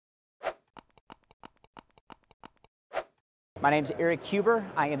My name is Eric Huber.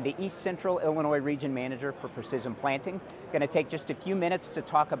 I am the East Central Illinois Region Manager for Precision Planting. Going to take just a few minutes to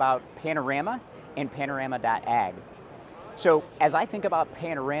talk about Panorama and Panorama.ag. So as I think about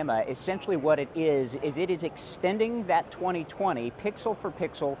Panorama, essentially what it is it is extending that 2020 pixel for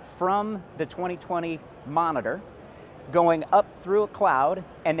pixel from the 2020 monitor, going up through a cloud,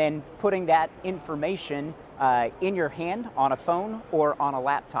 and then putting that information in your hand on a phone or on a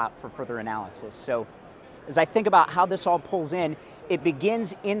laptop for further analysis. So as I think about how this all pulls in, it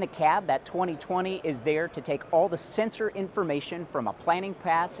begins in the cab. That 2020 is there to take all the sensor information from a planting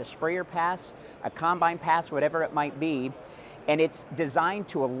pass, a sprayer pass, a combine pass, whatever it might be, and it's designed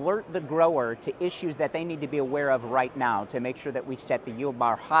to alert the grower to issues that they need to be aware of right now to make sure that we set the yield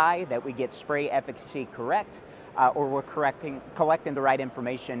bar high, that we get spray efficacy correct, or we're collecting the right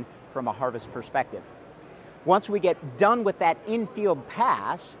information from a harvest perspective. Once we get done with that in-field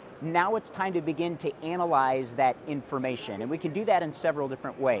pass, now it's time to begin to analyze that information, and we can do that in several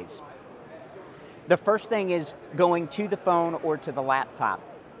different ways. The first thing is going to the phone or to the laptop.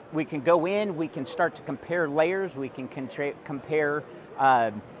 We can go in, we can start to compare layers, we can compare,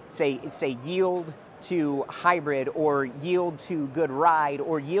 say yield to hybrid, or yield to good ride,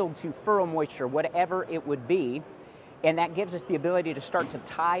 or yield to furrow moisture, whatever it would be. And that gives us the ability to start to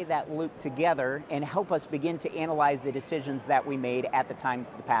tie that loop together and help us begin to analyze the decisions that we made at the time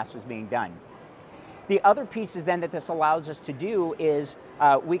the pass was being done. The other pieces then that this allows us to do is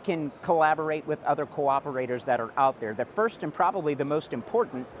we can collaborate with other cooperators that are out there. The first and probably the most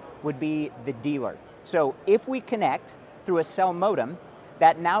important would be the dealer. So if we connect through a cell modem,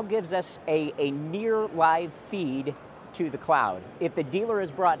 that now gives us a near live feed to the cloud. If the dealer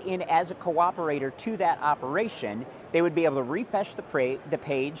is brought in as a cooperator to that operation, they would be able to refresh the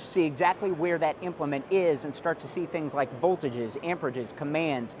page, see exactly where that implement is, and start to see things like voltages, amperages,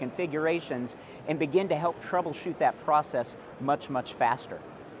 commands, configurations, and begin to help troubleshoot that process much, much faster.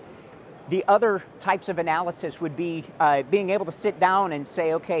 The other types of analysis would be being able to sit down and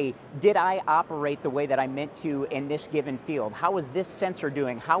say, okay, did I operate the way that I meant to in this given field? How was this sensor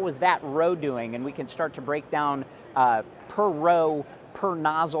doing? How was that row doing? And we can start to break down per row, per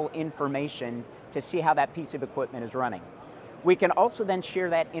nozzle information to see how that piece of equipment is running. We can also then share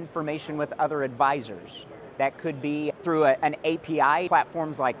that information with other advisors. That could be through an API,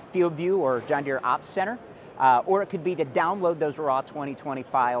 platforms like FieldView or John Deere Ops Center. Or it could be to download those raw 2020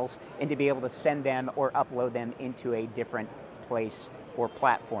 files and to be able to send them or upload them into a different place or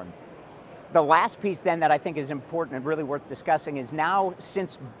platform. The last piece then that I think is important and really worth discussing is now,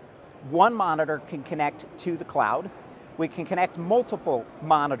 since one monitor can connect to the cloud, we can connect multiple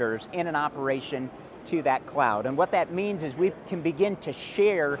monitors in an operation to that cloud. And what that means is we can begin to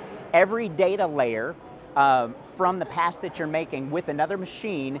share every data layer from the pass that you're making with another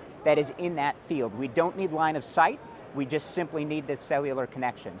machine that is in that field. We don't need line of sight, we just simply need this cellular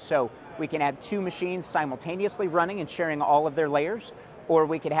connection. So we can have two machines simultaneously running and sharing all of their layers, or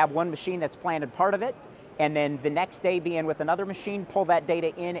we could have one machine that's planted part of it, and then the next day be in with another machine, pull that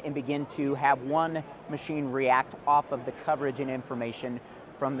data in, and begin to have one machine react off of the coverage and information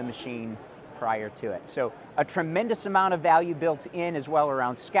from the machine prior to it. So a tremendous amount of value built in as well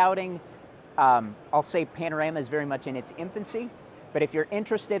around scouting. I'll say Panorama is very much in its infancy, but if you're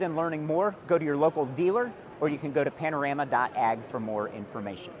interested in learning more, go to your local dealer, or you can go to panorama.ag for more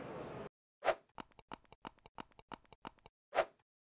information.